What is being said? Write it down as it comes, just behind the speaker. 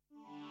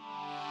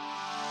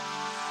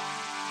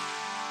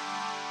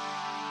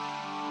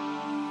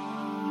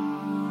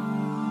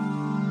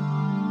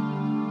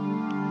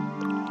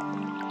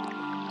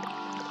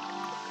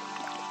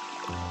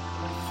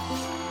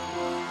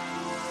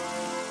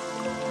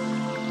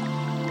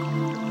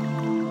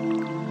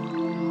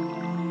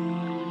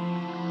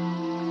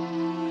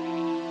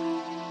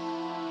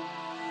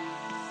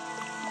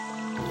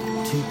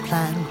to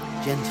plan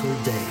gentle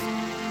day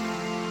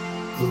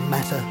will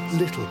matter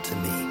little to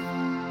me.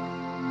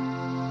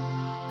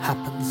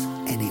 Happens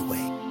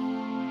anyway.